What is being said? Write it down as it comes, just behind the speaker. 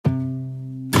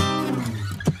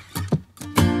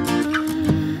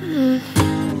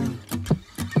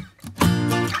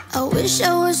Wish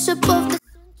I was above the.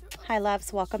 Hi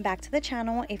loves, welcome back to the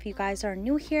channel. If you guys are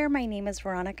new here, my name is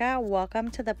Veronica.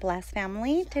 Welcome to the Blessed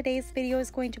family. Today's video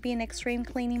is going to be an extreme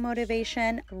cleaning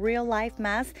motivation, real life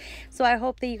mess. So I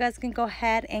hope that you guys can go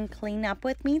ahead and clean up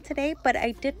with me today. But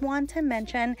I did want to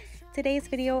mention today's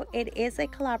video, it is a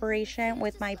collaboration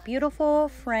with my beautiful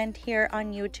friend here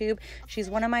on YouTube. She's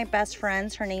one of my best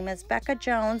friends. Her name is Becka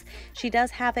Jones. She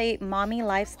does have a mommy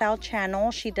lifestyle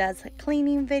channel. She does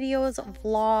cleaning videos,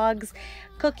 vlogs,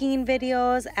 cooking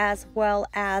videos, as well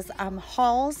as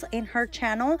hauls in her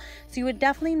channel. So you would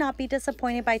definitely not be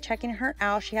disappointed by checking her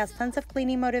out. She has tons of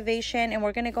cleaning motivation, and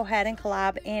we're going to go ahead and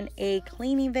collab in a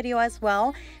cleaning video as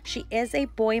well. She is a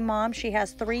boy mom. She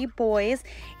has 3 boys,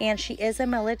 and she is a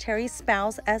military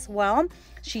spouse as well.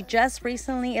 She just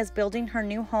recently is building her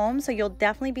new home, so you'll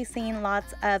definitely be seeing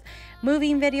lots of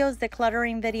moving videos,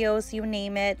 decluttering videos, you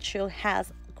name it. She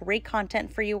has great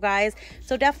content for you guys,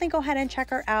 so definitely go ahead and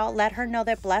check her out. Let her know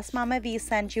that Blessed Mama V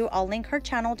sent you. I'll link her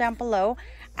channel down below,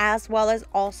 as well as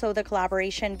also the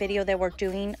collaboration video that we're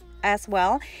doing as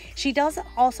well. She does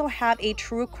also have a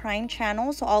true crime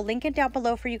channel, so I'll link it down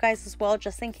below for you guys as well,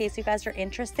 just in case you guys are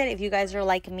interested. If you guys are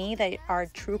like me, that are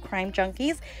true crime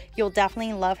junkies, you'll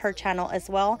definitely love her channel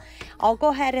as well. I'll go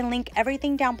ahead and link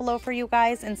everything down below for you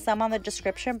guys and some on the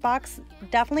description box.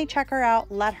 Definitely check her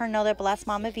out. Let her know that Blessed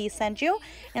Mama V sent you,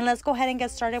 and let's go ahead and get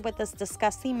started with this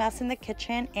disgusting mess in the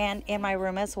kitchen and in my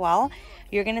room as well.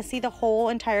 You're gonna see the whole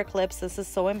entire clips. This is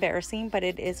so embarrassing, but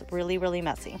it is really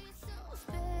messy.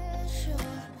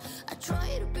 I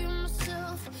try to be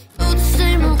myself. You're the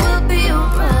same, and we'll be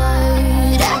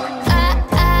alright.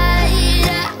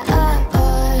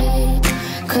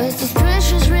 'Cause this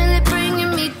pressure's really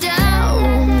bringing me down.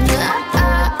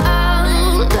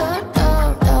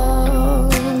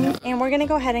 And we're gonna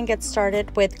go ahead and get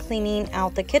started with cleaning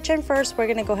out the kitchen first. We're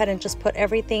gonna go ahead and just put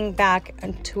everything back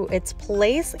into its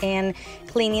place and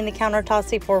cleaning the countertops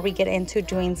before we get into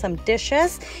doing some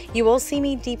dishes. You will see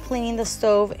me deep cleaning the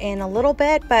stove in a little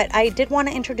bit, but I did want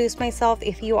to introduce myself.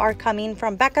 If you are coming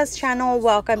from Becca's channel,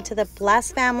 welcome to the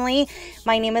Blessed family.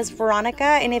 My name is Veronica,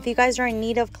 and if you guys are in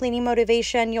need of cleaning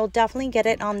motivation, you'll definitely get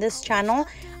it on this channel.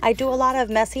 I do a lot of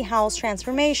messy house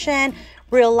transformation,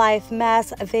 real life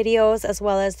mess videos, as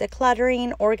well as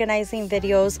decluttering, organizing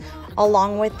videos.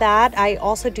 Along with that, I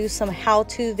also do some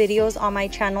how-to videos on my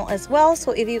channel as well.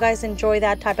 So if you guys enjoy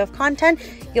that type of content,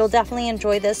 you'll definitely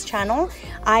enjoy this channel.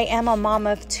 I am a mom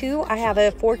of 2. I have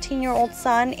a 14-year-old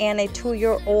son and a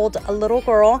 2-year-old little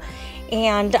girl.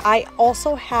 And I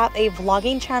also have a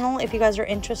vlogging channel. If you guys are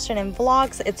interested in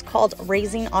vlogs, it's called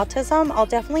Raising Autism. I'll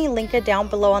definitely link it down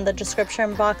below on the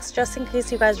description box, just in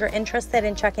case you guys are interested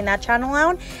in checking that channel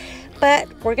out. But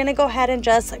we're gonna go ahead and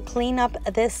just clean up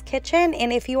this kitchen.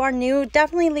 And if you are new,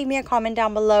 definitely leave me a comment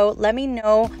down below. Let me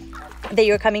know that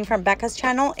you're coming from Becca's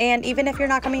channel. And even if you're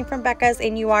not coming from Becca's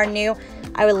and you are new,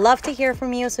 I would love to hear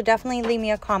from you. So definitely leave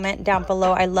me a comment down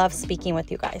below. I love speaking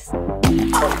with you guys.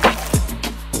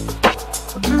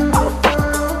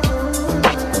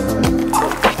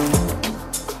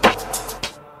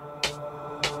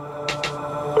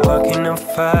 Walking on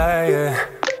fire,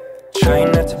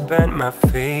 trying not to bend my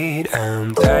feet.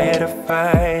 I'm tired of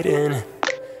fighting,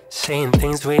 saying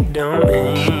things we don't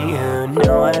mean. You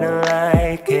know I don't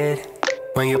like it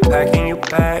when you're packing your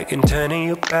bag and turning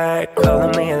your back,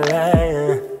 calling me a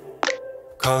liar,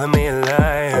 calling me a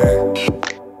liar.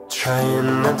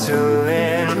 Trying not to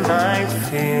let my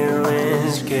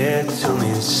feelings get to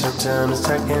me. Sometimes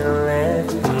I can't let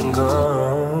them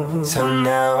go. So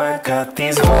now I got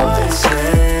these voices.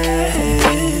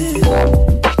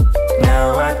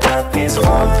 Now I got these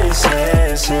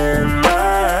voices in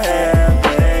my head,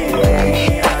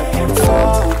 baby. I can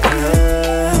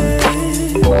focus.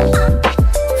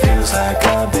 Feels like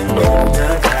I've been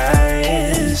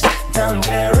hypnotized. I'm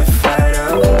terrified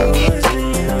of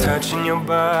losing you. Touching your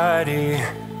body,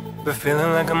 but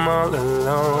feeling like I'm all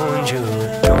alone. You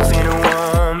don't seem to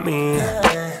want me,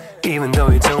 even though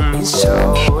you told me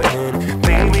so. And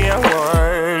baby, I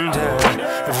wonder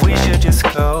if we should just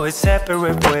go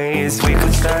separate ways. We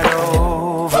could start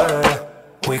over,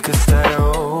 we could start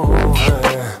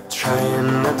over.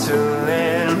 Trying not to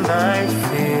let my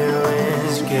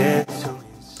feelings get to me.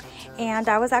 And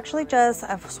I was actually just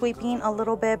sweeping a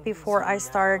little bit before I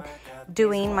start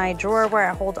doing my drawer where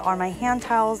I hold all my hand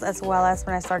towels, as well as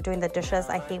when I start doing the dishes.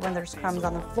 I hate when there's crumbs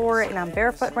on the floor, and I'm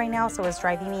barefoot right now, so it's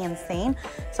driving me insane.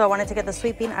 So I wanted to get the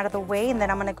sweeping out of the way, and then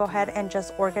I'm gonna go ahead and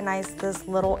just organize this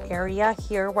little area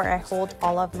here where I hold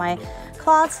all of my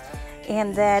cloths.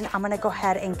 And then I'm gonna go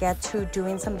ahead and get to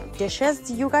doing some dishes.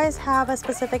 Do you guys have a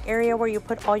specific area where you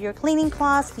put all your cleaning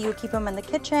cloths? Do you keep them in the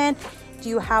kitchen? Do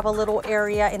you have a little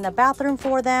area in the bathroom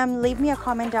for them? Leave me a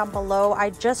comment down below. I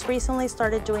just recently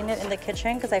started doing it in the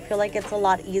kitchen because I feel like it's a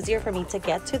lot easier for me to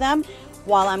get to them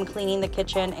while I'm cleaning the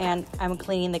kitchen, and I'm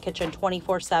cleaning the kitchen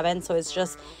 24/7, so it's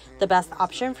just the best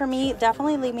option for me.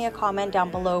 Definitely leave me a comment down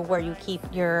below where you keep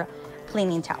your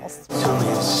cleaning towels.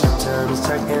 Sometimes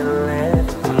I can let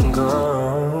them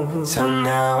go. So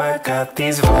now I got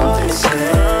these voices.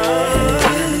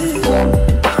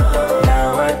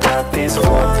 Now I got these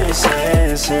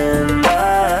voices in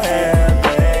my head,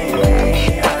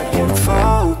 baby. I can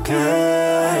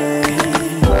focus.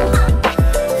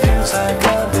 Feels like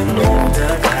I've been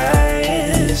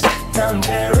hypnotized. I'm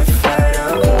terrified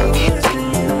of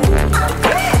losing you.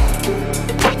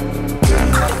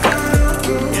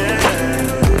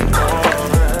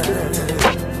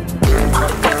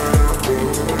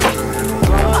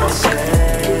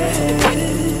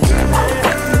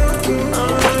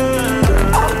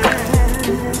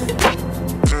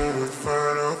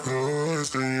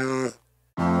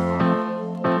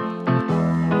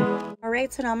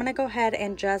 Alright, so now I'm going to go ahead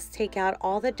and just take out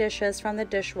all the dishes from the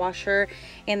dishwasher,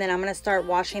 and then I'm going to start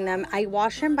washing them. I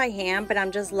wash them by hand, but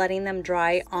I'm just letting them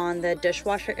dry on the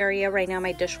dishwasher area. Right now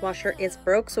my dishwasher is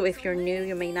broke, so if you're new,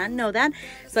 you may not know that.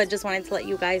 So I just wanted to let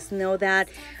you guys know that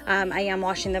I am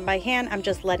washing them by hand. I'm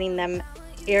just letting them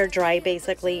air dry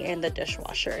basically in the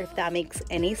dishwasher, if that makes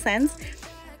any sense.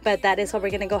 But that is what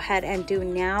we're gonna go ahead and do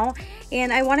now.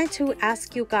 And I wanted to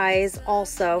ask you guys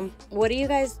also, what are you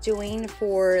guys doing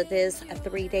for this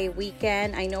 3-day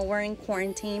weekend? I know we're in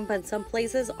quarantine, but some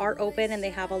places are open, and they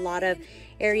have a lot of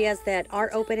areas that are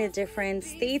open in different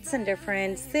states and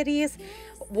different cities.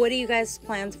 What are you guys'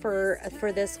 plans for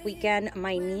this weekend?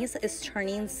 My niece is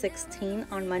turning 16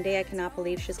 on Monday. I cannot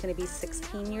believe she's going to be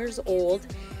 16 years old.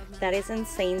 That is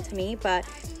insane to me, but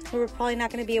we're probably not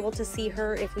going to be able to see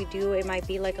her. If we do, it might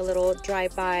be like a little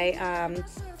drive-by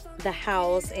the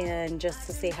house and just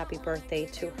to say happy birthday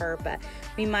to her. But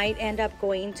we might end up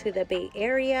going to the Bay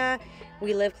Area.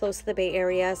 We live close to the Bay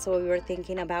Area, so we were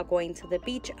thinking about going to the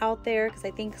beach out there, because I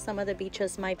think some of the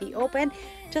beaches might be open,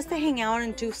 just to hang out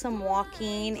and do some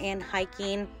walking and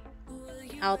hiking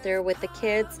out there with the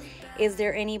kids. Is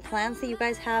there any plans that you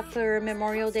guys have for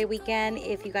Memorial Day weekend?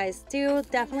 If you guys do,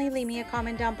 definitely leave me a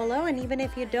comment down below, and even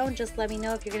if you don't, just let me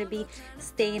know if you're going to be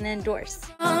staying indoors.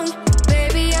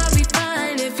 Baby, I'll be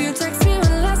fine if you text me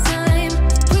one last time.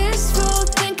 Wishful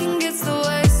thinking gets the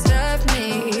worst of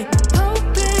me.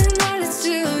 Hoping that it's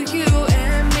still you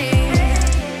and me.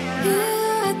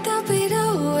 Yeah, I thought we'd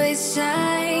always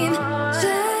shine.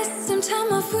 Just some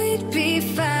time off, we'd be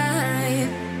fine.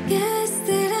 Guess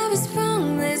that I was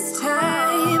wrong this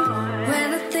time.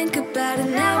 When I think about it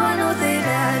now, I know that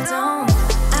I don't.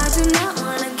 I do not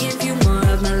want to give you more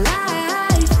of my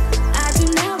life. I do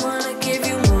not want to give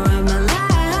you more of my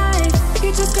life.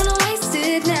 You're just gonna waste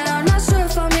it now. Not sure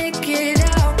if I'll make it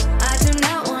out. I do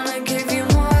not want to give you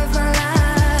more of my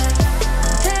life.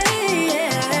 Hey,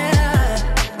 yeah.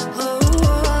 Oh,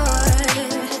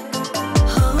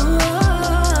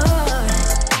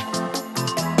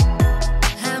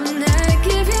 I'm not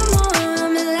give you more of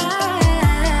my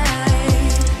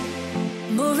life.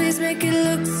 Movies make it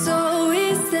look so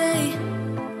easy.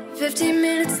 15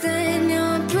 minutes, then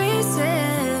you're in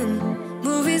prison.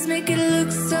 Movies make it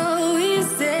look so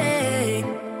easy.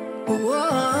 Whoa.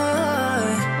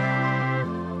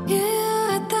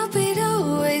 Yeah, I thought we'd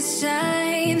always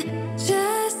shine.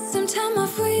 Just some time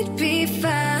off, we'd be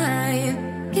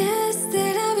fine. Guess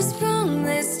that I was wrong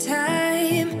this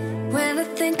time. When I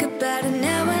think about it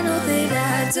now, I know that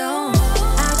I don't.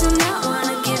 I do not want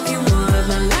to give you more of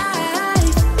my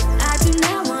life. I do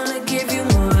not want to give you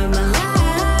more of my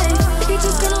life. You're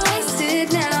just gonna waste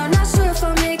it now. Not sure if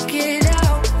I'll make it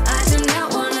out. I do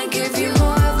not want to give you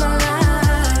more of my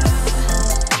life.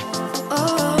 Oh,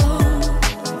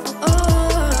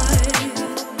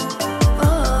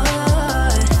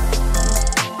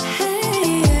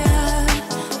 hey, yeah.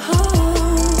 Oh.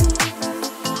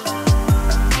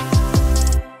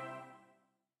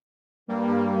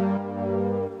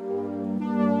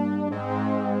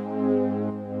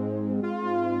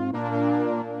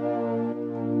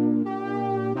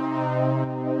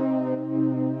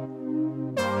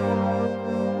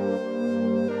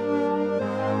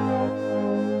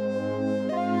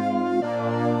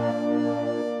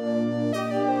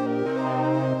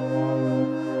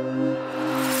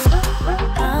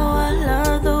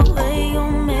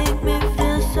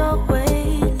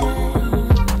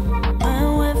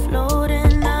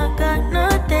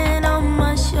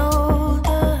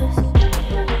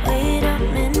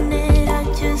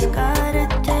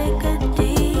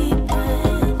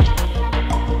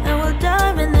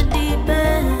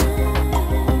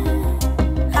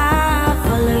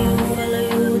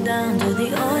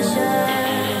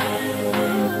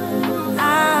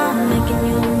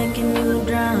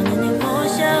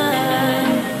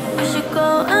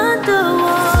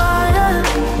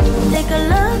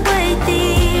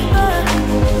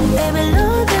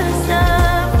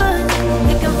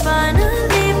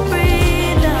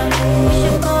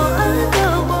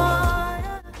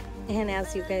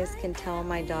 as you guys can tell,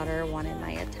 my daughter wanted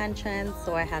my attention,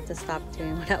 so I had to stop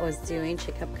doing what I was doing.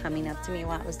 She kept coming up to me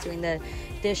while I was doing the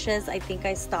dishes. I think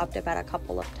I stopped about a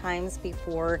couple of times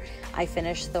before I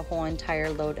finished the whole entire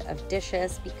load of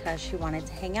dishes because she wanted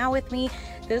to hang out with me.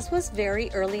 This was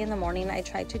very early in the morning. I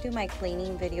tried to do my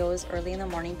cleaning videos early in the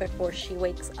morning before she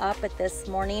wakes up, but this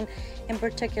morning in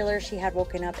particular, she had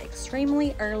woken up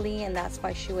extremely early, and that's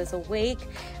why she was awake.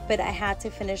 But I had to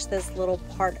finish this little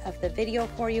part of the video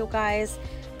for you guys.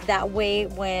 That way,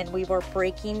 when we were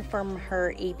breaking from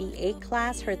her ABA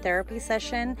class, her therapy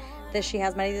session that she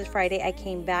has Monday to Friday, I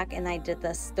came back and I did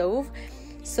the stove.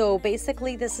 So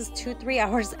basically, this is 2-3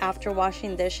 hours after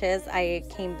washing dishes. I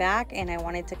came back and I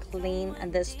wanted to clean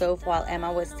the stove while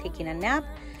Emma was taking a nap.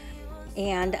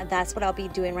 And that's what I'll be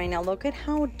doing right now. Look at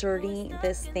how dirty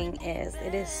this thing is.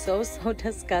 It is so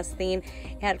disgusting.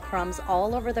 It had crumbs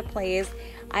all over the place.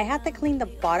 I had to clean the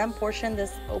bottom portion,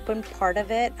 this open part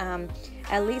of it,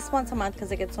 at least once a month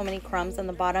because it gets so many crumbs on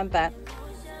the bottom. But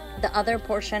the other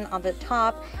portion on the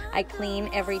top, I clean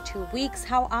every 2 weeks.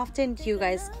 How often do you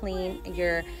guys clean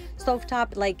your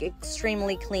stovetop? Like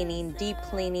extremely cleaning, deep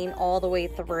cleaning all the way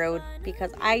through,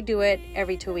 because I do it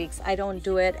every 2 weeks. I don't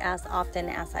do it as often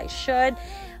as I should,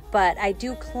 but I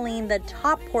do clean the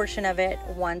top portion of it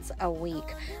once a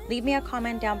week. Leave me a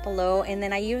comment down below, and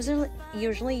then I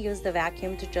usually use the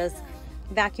vacuum to just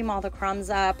vacuum all the crumbs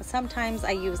up. Sometimes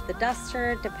I use the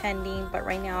duster depending, but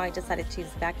right now I decided to use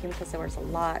the vacuum because there was a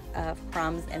lot of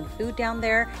crumbs and food down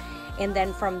there. And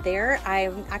then from there,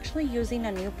 I'm actually using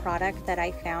a new product that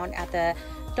I found at the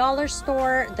dollar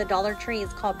store, the Dollar Tree.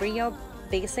 It's called Brio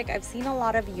Basic. I've seen a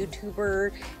lot of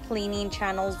YouTuber cleaning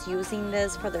channels using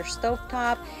this for their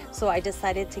stovetop, so I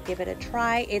decided to give it a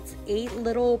try. It's 8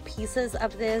 little pieces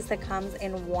of this that comes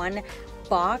in one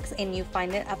box, and you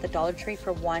find it at the Dollar Tree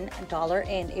for $1,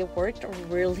 and it worked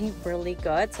really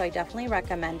good, so I definitely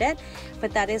recommend it.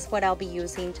 But that is what I'll be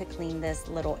using to clean this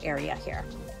little area here.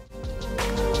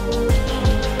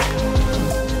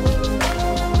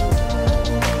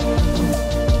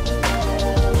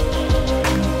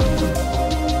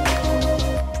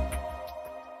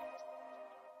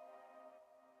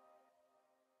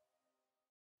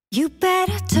 You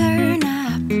better turn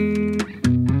up.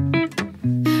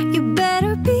 You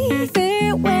better be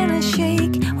there when I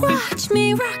shake. Watch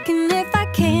me rocking if I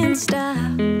can't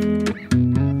stop.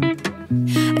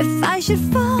 If I should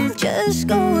fall, just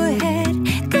go ahead.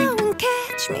 Go and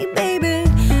catch me, baby.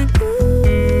 Ooh,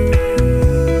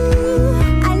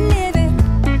 I live it.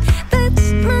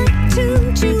 That's my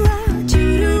tune.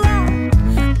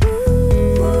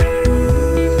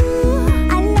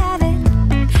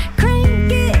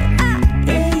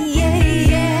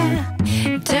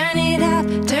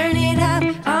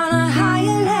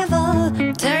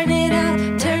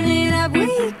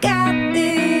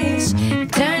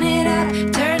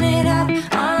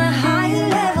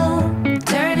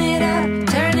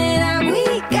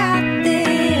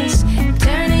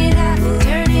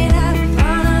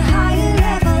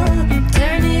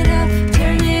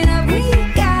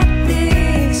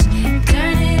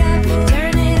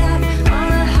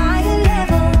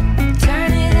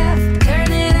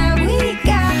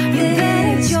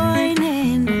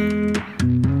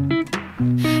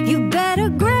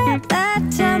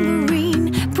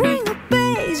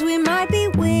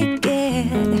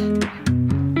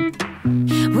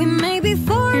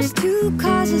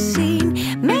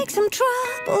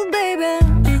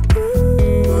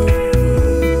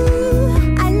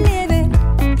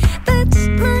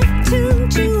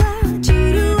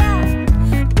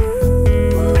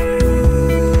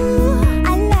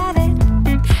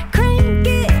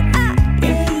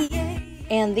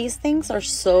 Are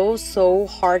so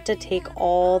hard to take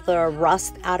all the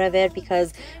rust out of it,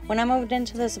 because when I moved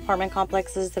into this apartment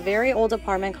complex, it's a very old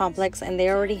apartment complex, and they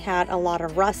already had a lot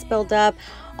of rust buildup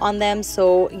on them,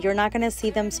 so you're not going to see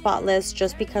them spotless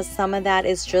just because some of that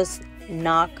is just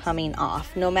not coming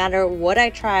off. No matter what I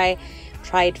tried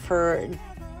for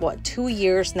what, 2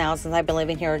 years now since I've been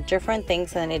living here, different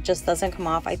things, and it just doesn't come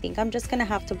off. I think I'm just gonna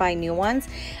have to buy new ones.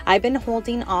 I've been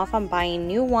holding off on buying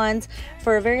new ones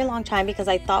for a very long time because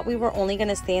I thought we were only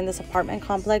gonna stay in this apartment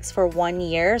complex for 1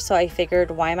 year, so I figured,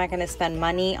 why am I gonna spend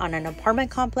money on an apartment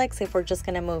complex if we're just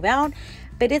gonna move out?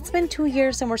 But it's been 2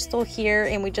 years and we're still here,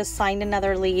 and we just signed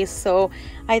another lease, so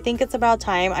I think it's about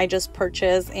time I just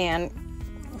purchase. And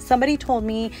somebody told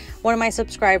me, one of my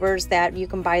subscribers, that you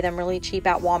can buy them really cheap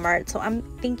at Walmart. So I'm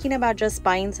thinking about just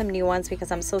buying some new ones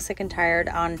because I'm so sick and tired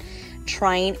on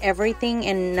trying everything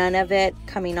and none of it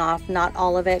coming off. Not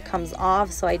all of it comes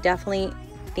off. So I definitely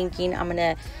thinking I'm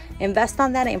gonna invest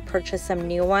on that and purchase some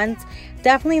new ones.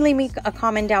 Definitely leave me a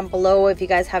comment down below if you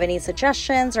guys have any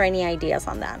suggestions or any ideas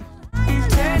on that.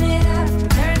 Turn it up,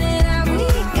 we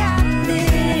got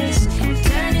this.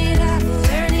 Turn it up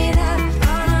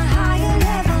on a higher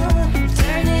level.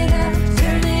 Turn it up,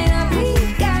 we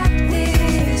got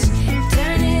this.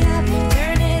 Turn it up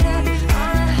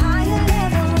on a higher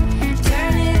level.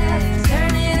 Turn it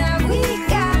up, we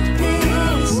got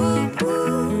this.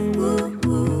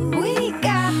 We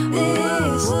got this.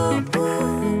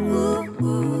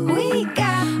 We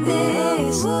got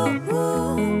this.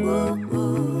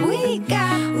 We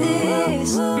got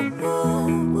this.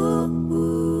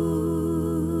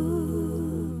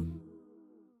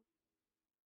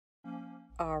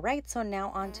 All right, so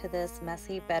now onto this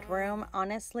messy bedroom.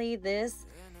 Honestly, this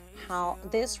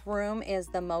room is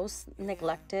the most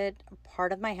neglected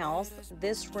part of my house.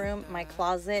 This room, my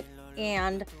closet,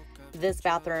 and this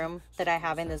bathroom that I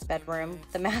have in this bedroom.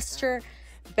 The master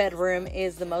bedroom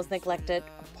is the most neglected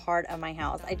part of my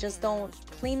house. I just don't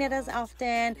clean it as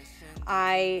often.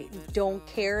 I don't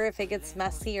care if it gets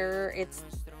messier. It's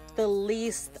the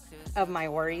least of my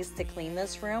worries to clean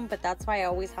this room, but that's why I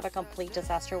always have a complete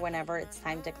disaster whenever it's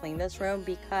time to clean this room,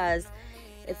 because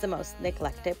it's the most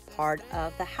neglected part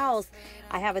of the house.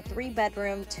 I have a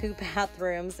 3-bedroom, 2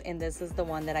 bathrooms, and this is the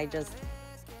one that I just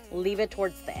leave it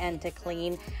towards the end to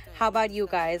clean. How about you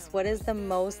guys? What is the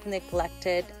most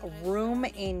neglected room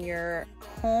in your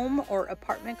home or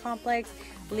apartment complex?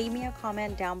 Leave me a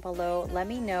comment down below. Let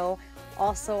me know.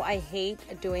 Also, I hate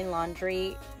doing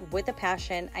laundry with a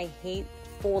passion. I hate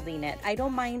folding it. I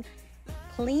don't mind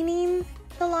cleaning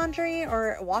the laundry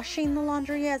or washing the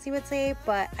laundry, as you would say,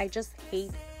 but I just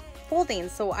hate folding.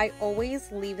 So I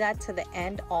always leave that to the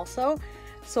end also.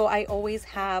 So I always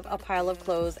have a pile of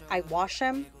clothes. I wash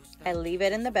them, I leave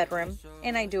it in the bedroom,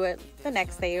 and I do it the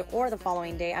next day or the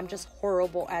following day. I'm just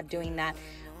horrible at doing that.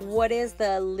 What is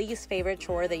the least favorite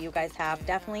chore that you guys have?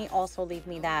 Definitely also leave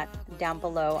me that down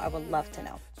below. I would love to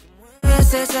know.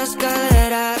 Esas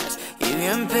caderas y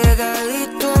bien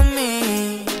pegadito a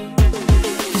mí.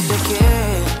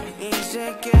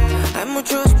 Sé que hay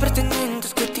muchos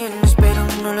pretendientes que tienes, pero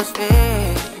no los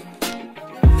ves.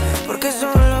 Porque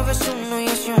solo ves uno y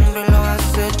ese hombre lo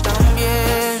hace tan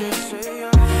bien.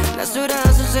 Las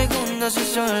horas son segundos y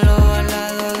solo al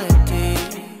lado de ti,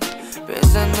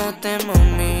 besándote,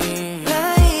 mami.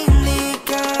 La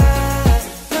indicada,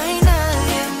 no hay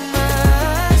nadie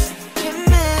más que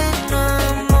me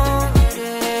enamore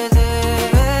de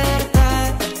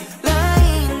verdad. La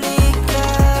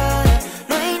indicada,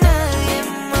 no hay nadie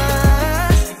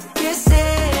más que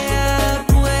sea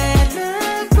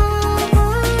buena como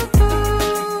tú.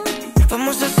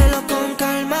 Vamos a hacerlo con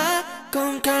calma,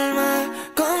 con calma,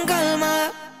 con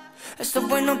calma. Esto es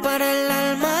bueno para el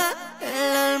alma,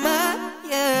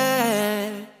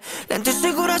 yeah. Lento y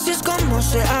seguro, así es como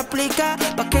se aplica,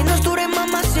 pa' que nos dure,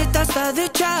 mamacita, hasta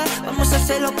dicha. Vamos a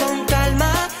hacerlo con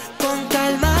calma,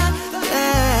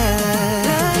 yeah.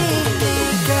 La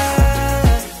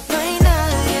indicada, no hay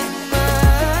nadie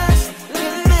más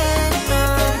que me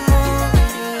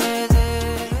enamore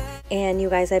de. And you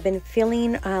guys, I've been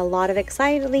feeling a lot of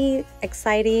anxiety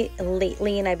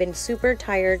lately, and I've been super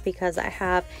tired because I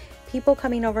have people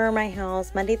coming over my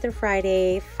house Monday through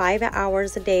Friday, 5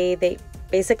 hours a day. They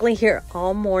basically here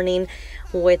all morning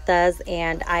with us,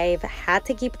 and I've had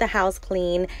to keep the house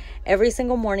clean. Every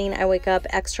single morning I wake up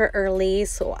extra early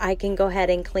so I can go ahead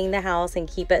and clean the house and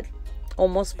keep it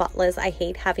almost spotless. I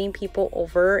hate having people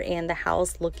over and the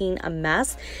house looking a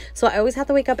mess, so I always have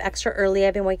to wake up extra early.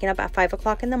 I've been waking up at 5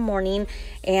 o'clock in the morning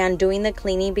and doing the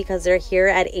cleaning because they're here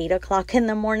at 8 o'clock in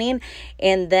the morning,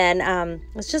 and then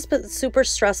it's just been super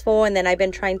stressful. And then I've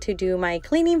been trying to do my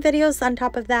cleaning videos on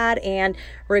top of that, and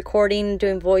recording,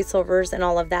 doing voiceovers, and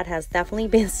all of that has definitely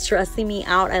been stressing me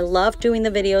out. I love doing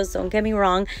the videos, don't get me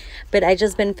wrong, but I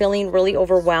just been feeling really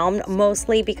overwhelmed,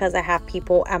 mostly because I have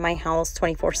people at my house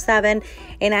 24/7.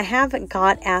 And I have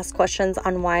got asked questions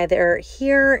on why they're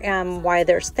here, why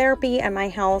there's therapy at my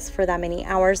house for that many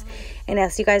hours. And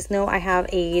as you guys know, I have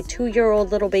a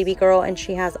 2-year-old little baby girl, and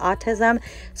she has autism,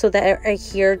 so they're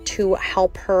here to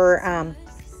help her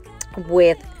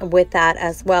with that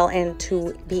as well, and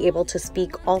to be able to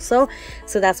speak also.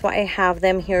 So that's why I have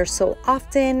them here so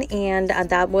often, and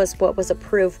that was what was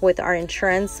approved with our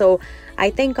insurance. So I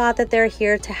thank God that they're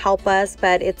here to help us,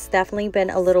 but it's definitely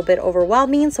been a little bit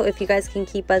overwhelming. So if you guys can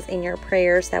keep us in your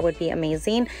prayers, that would be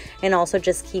amazing. And also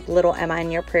just keep little Emma in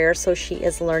your prayers so she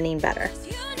is learning better.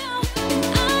 You know, and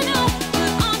I know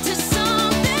we're onto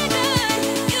something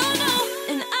good. You know,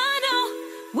 and I know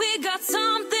we got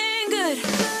something good.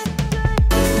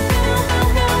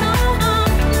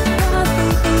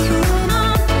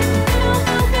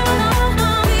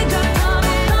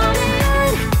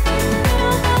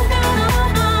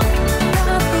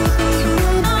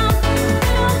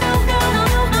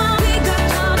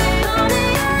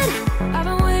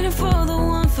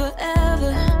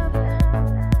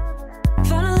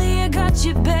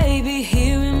 baby,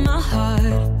 here in my heart.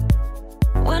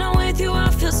 When I'm with you, I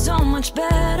feel so much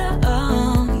better.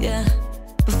 Oh, yeah.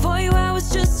 Before you, I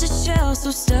was just a shell,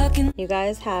 so stuck in. You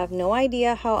guys have no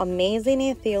idea how amazing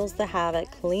it feels to have a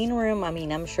clean room. I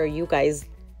mean, I'm sure you guys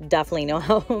definitely know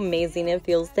how amazing it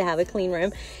feels to have a clean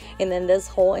room. And then this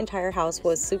whole entire house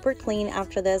was super clean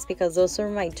after this, because those were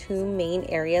my two main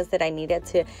areas that I needed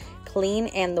to clean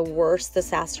and the worst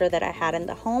disaster that I had in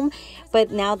the home.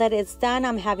 But now that it's done,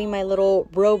 I'm having my little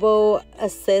robo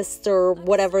assist or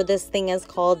whatever this thing is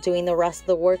called doing the rest of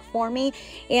the work for me.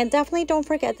 And definitely don't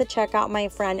forget to check out my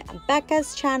friend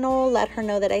Becca's channel. Let her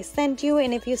know that I sent you,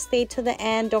 and if you stayed to the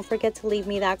end, don't forget to leave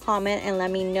me that comment and let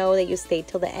me know that you stayed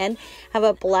till the end. Have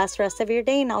a blessed rest of your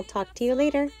day, and I'll talk to you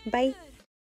later. Bye.